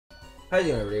How you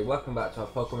doing, everybody? Welcome back to our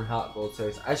Pokemon Heart Gold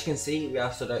series. As you can see, we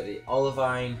are stood at the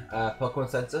Olivine Pokemon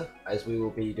Center, as we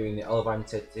will be doing the Olivine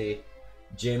City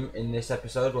gym in this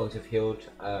episode once we've healed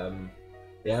the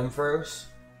Ampharos.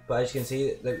 But as you can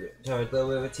see, to have a little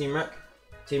bit of a team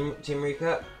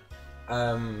recap.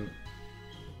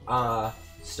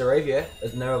 Staravia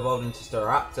has now evolved into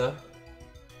Staraptor.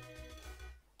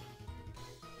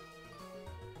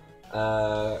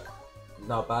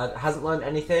 Not bad. Hasn't learned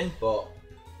anything, but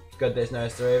good. There's no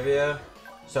Staravia,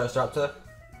 Staraptor,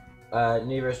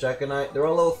 Nero's Dragonite. They're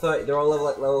all level 30. They're all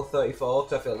level 34.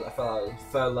 So I feel like it's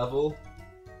third level.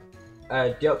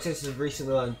 Deoxys has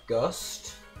recently learned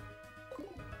Gust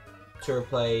to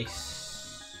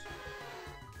replace.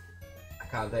 I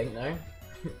can't think now.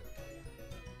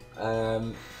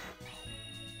 And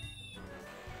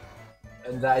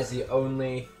that is the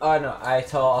only. Oh no! I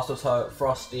also saw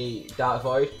Frosty Dark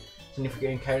Void. So if we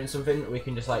can encounter something, we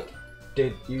can just like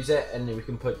use it, and then we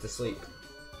can put it to sleep.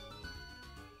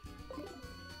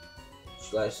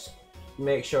 So let's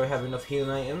make sure we have enough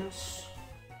healing items.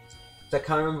 So I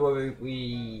can't remember whether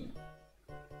we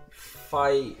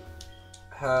fight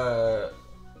her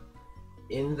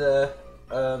in the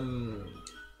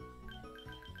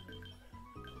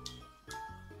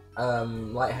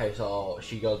lighthouse, or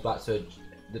she goes back to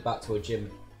a gym.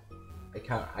 I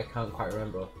can't quite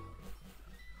remember.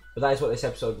 But that is what this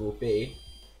episode will be.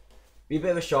 Be a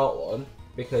bit of a short one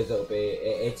because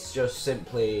it's just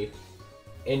simply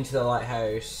into the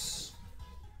lighthouse,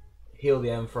 heal the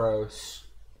Ampharos,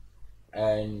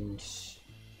 and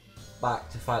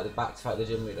back to fight the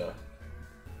gym leader.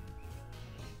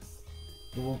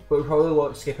 We probably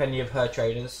won't skip any of her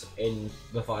trainers in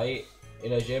the fight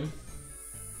in her gym.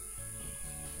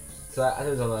 So I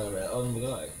think there's only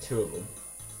like 2 of them.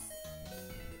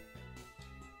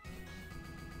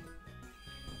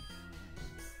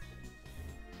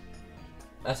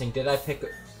 I think did I pick up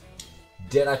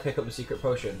the secret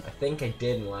potion? I think I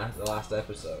did in the last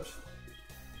episode.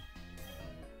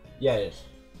 Yeah, it is.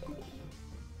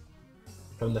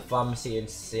 From the pharmacy in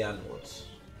Cyanwood.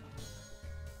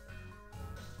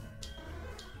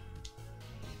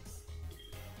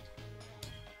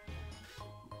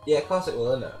 Yeah, of course it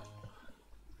will, isn't it?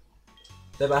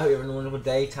 So I hope you're having a wonderful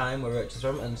day, time, wherever it's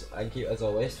from, and thank you as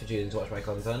always for choosing to watch my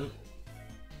content.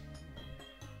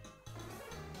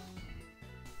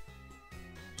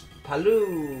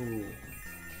 Paloo!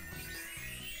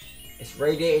 It's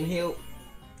radiating heal.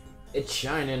 It's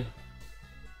shining.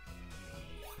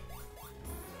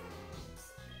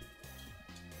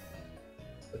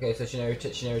 Okay, so she now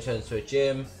returns to a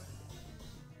gym.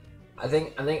 I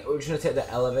think we're just gonna take the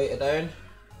elevator down.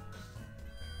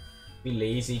 Be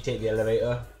lazy, take the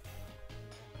elevator.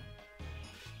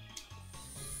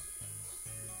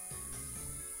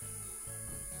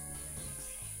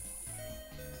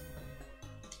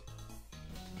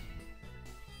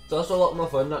 It's also a lot more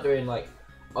fun not doing like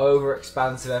over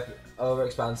expansive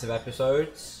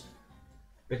episodes,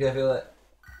 because I feel like it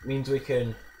means we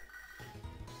can.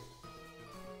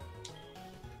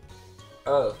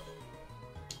 Oh,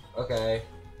 okay.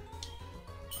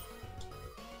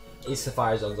 He's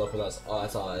Sapphire Zone's up, and that's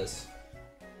all it is.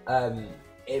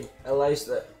 It allows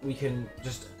that we can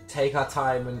just take our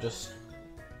time and just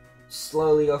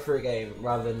slowly go through a game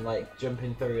rather than like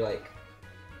jumping through like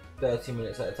 30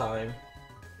 minutes at a time.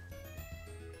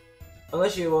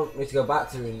 Unless you want me to go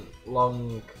back to doing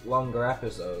longer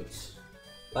episodes,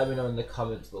 let me know in the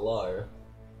comments below.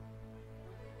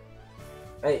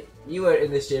 Hey, you weren't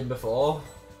in this gym before.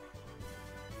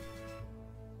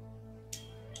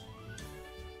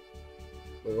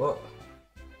 Wait, what?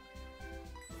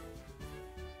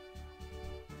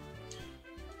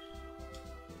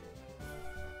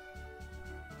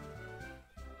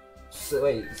 So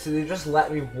wait, so they just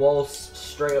let me waltz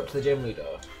straight up to the gym leader?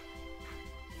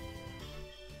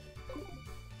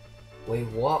 Wait,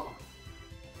 what?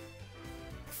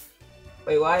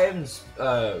 Wait, why haven't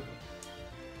oh,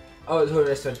 it's over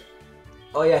this one.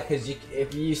 Oh yeah, because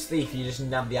if you use Thief, you just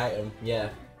nab the item. Yeah.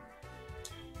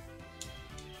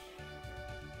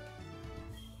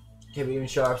 Can be even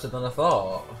sharper than I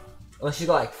thought. Unless you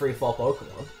got like 3-4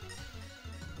 Pokemon.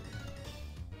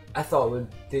 I thought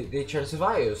they'd try to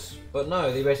survive us, but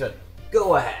no, they basically went,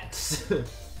 go ahead.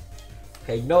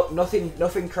 Okay,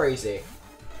 nothing crazy.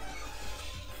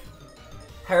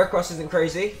 Heracross isn't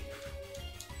crazy.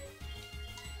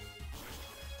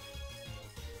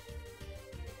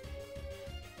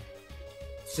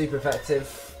 Super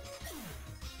effective.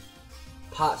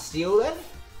 Part Steel then?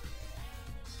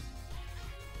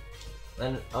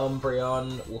 Then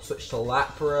Umbreon will switch to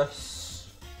Lapras.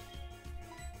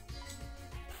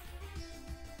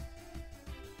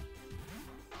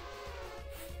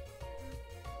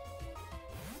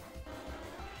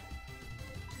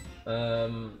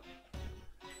 Zen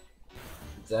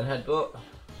Headbutt.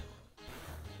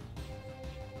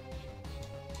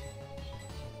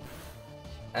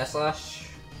 S-Slash.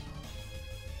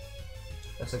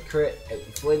 That's a crit,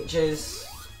 it flinches.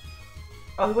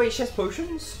 Oh wait, she has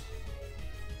potions?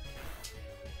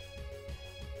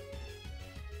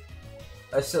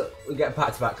 So we get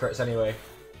back-to-back crits anyway,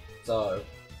 so...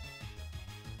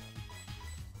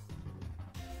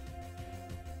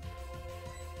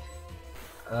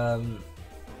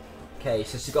 Okay,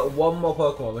 so she's got one more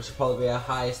Pokemon, which will probably be her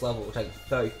highest level, which is like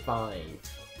 35.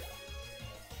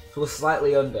 So we're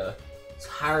slightly under. It's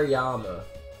Hariyama.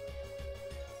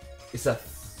 It's a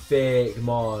thick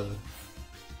mon.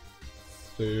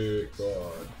 Thick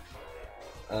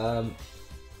mon.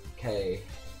 Okay.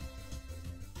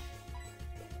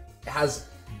 It has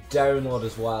Download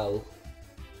as well.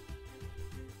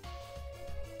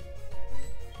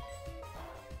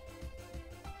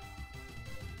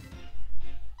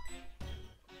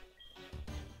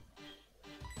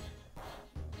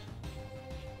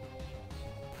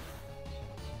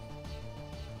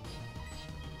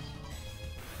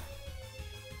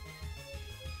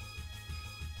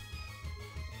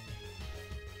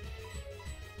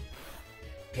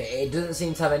 Okay, it doesn't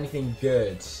seem to have anything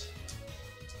good.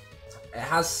 It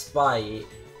has Spite.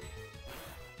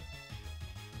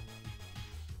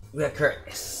 We got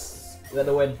Chris. We got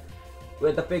the win. We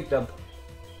got the big dub.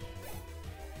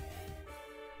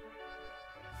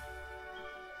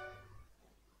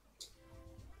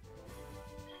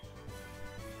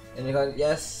 And you got,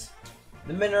 yes,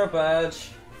 the mineral badge.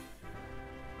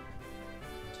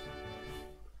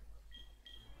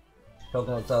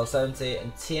 Pokemon Level 70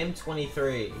 and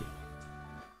TM23,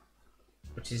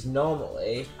 which is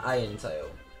normally Iron Tail,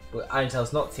 but Iron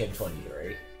Tail's not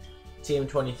TM23.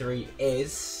 TM23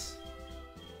 is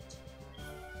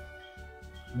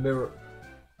Mirror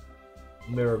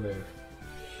Move.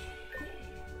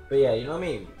 But yeah, you know what I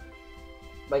mean?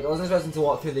 Like, I wasn't expecting to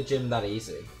walk through the gym that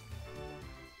easy,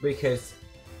 because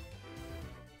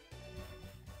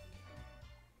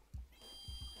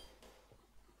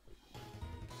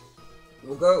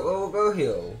we'll go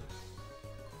heal.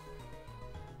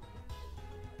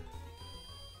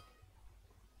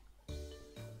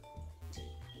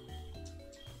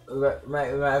 We might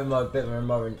have a bit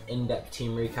more an in-depth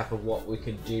team recap of what we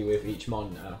could do with each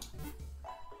mon now,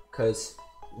 because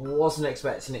wasn't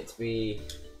expecting it to be.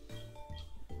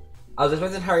 I was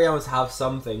expecting Hariyama to have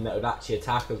something that would actually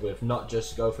attack us with, not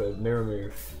just go for a mirror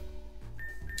move.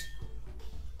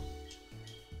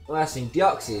 Last thing,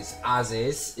 Deoxys, as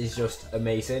is just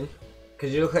amazing.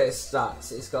 Because you look at its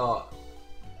stats, it's got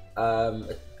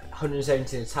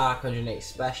 117 attack, 108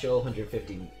 special,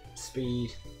 150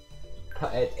 speed.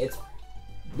 It's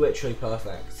literally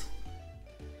perfect.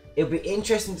 It'll be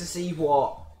interesting to see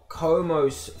what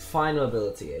Komo's final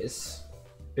ability is,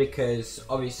 because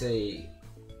obviously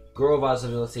Grovar's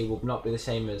ability will not be the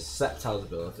same as Sceptile's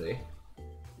ability.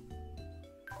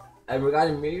 And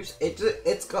regarding moves, it's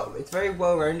very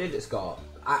well rounded. It's got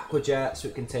Aqua Jet, so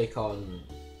it can take on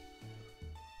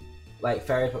like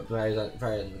fairy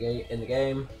in the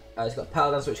game. It's got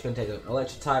Petal Dance, which can take on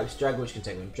electric types, Dragon, which can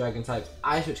take on dragon types,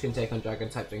 Ice, which can take on dragon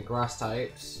types and grass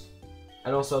types,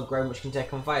 and also Ground, which can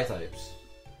take on fire types.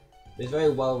 It's very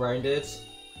well rounded.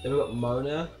 Then we've got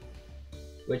Mona,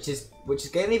 which is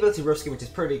getting the ability Rough Skin, which is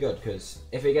pretty good, because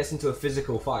if it gets into a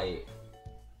physical fight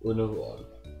with another one,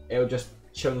 it'll just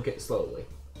chunk it slowly.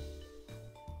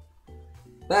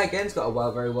 That again's got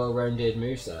a very well rounded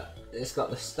moveset. It's got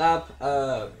the Stab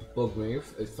Bug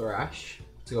move of Thrash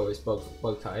to go with its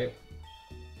bug type,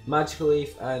 Magical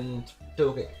Leaf and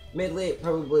Double Kick. Midly,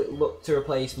 probably look to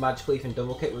replace Magical Leaf and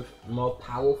Double Kick with more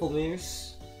powerful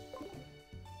moves.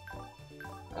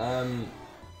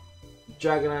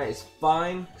 Dragonite is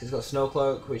fine because it's got Snow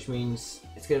Cloak, which means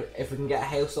it's gonna. If we can get a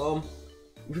Hailstorm,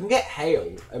 if we can get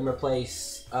Hail and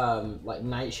replace like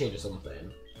Nightshade or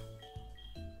something,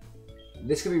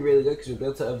 this could be really good because we'll be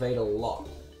able to evade a lot.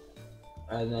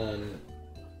 And then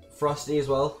Frosty as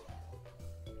well.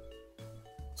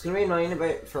 What's gonna be annoying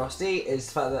about Frosty is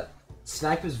the fact that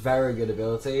Sniper's very good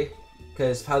ability,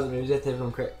 because how it moves if they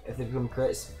become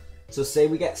crits. So say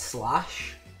we get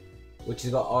Slash, which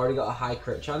has already got a high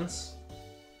crit chance.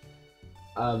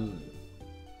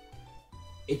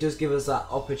 It does give us that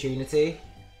opportunity.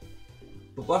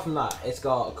 But apart from that, it's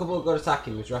got a couple of good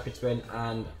attacking moves, Rapid Spin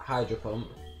and Hydro Pump.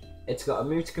 It's got a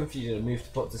move to confuse and a move to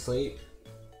put to sleep.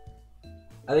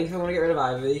 I think if I want to get rid of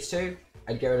either of these two,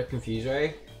 I'd get rid of Confuse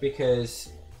Ray, because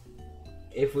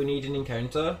if we need an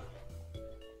encounter,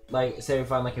 like say we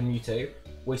find like a Mewtwo,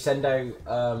 we send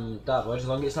out Dark Void, as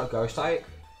long as it's not Ghost type,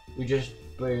 we just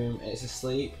boom, and it's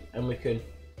asleep, and we can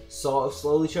sort of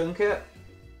slowly chunk it.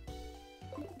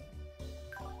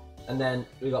 And then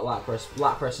we got Lapras.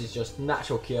 Lapras is just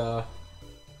natural cure,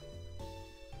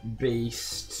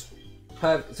 beast.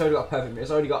 It's already got perfect.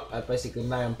 It's already got basically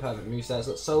 9 perfect movesets. It's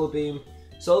got Solar Beam.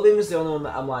 Solar Beam is the only one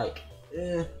that I'm like,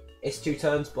 it's 2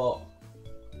 turns, but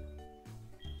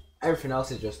everything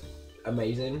else is just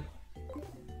amazing.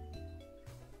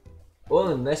 Other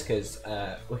than this, because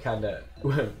we kind of,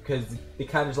 because they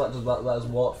kind of just let us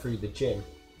walk through the gym.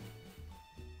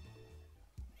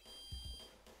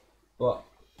 But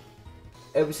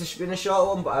it was been a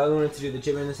short one, but I only wanted to do the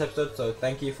gym in this episode. So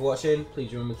thank you for watching.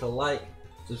 Please remember to like,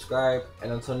 subscribe,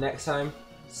 and until next time,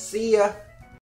 see ya.